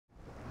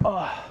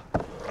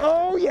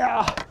Oh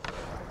yeah,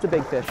 it's a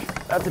big fish.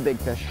 That's a big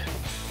fish.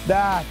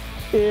 That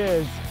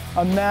is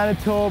a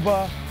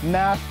Manitoba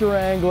master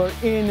angler.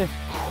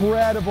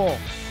 Incredible.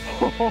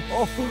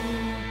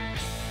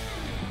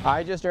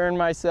 I just earned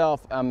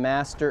myself a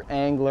Master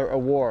Angler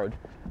Award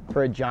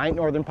for a giant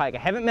northern pike. I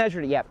haven't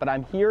measured it yet, but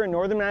I'm here in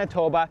northern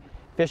Manitoba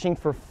fishing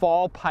for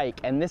fall pike,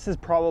 and this is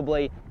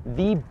probably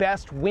the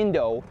best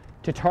window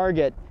to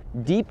target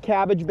deep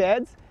cabbage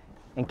beds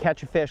and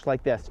catch a fish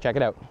like this. Check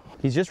it out.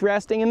 He's just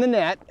resting in the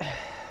net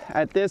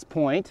at this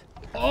point.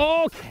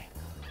 Okay.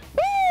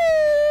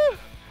 Woo!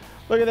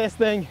 Look at this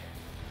thing.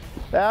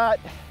 That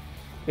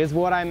is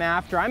what I'm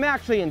after. I'm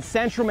actually in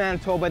central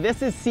Manitoba.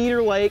 This is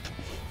Cedar Lake.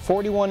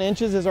 41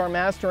 inches is our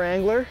master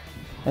angler,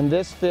 and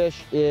this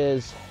fish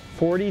is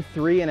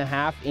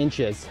 43.5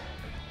 inches.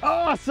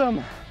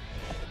 Awesome!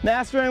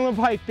 Master angler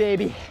pike,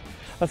 baby.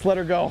 Let's let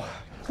her go.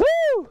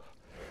 Woo!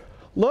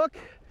 Look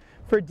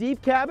for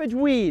deep cabbage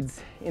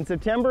weeds in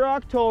September,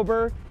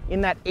 October,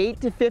 in that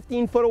 8 to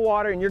 15 foot of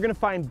water, and you're gonna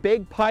find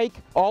big pike.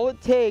 All it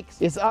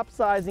takes is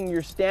upsizing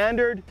your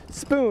standard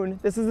spoon.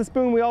 This is the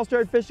spoon we all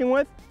started fishing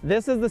with.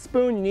 This is the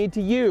spoon you need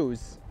to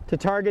use to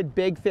target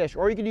big fish,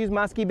 or you could use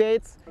musky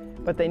baits,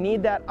 but they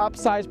need that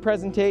upsized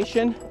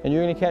presentation, and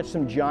you're gonna catch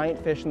some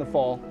giant fish in the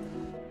fall.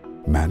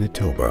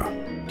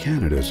 Manitoba,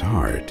 Canada's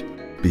heart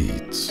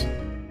beats.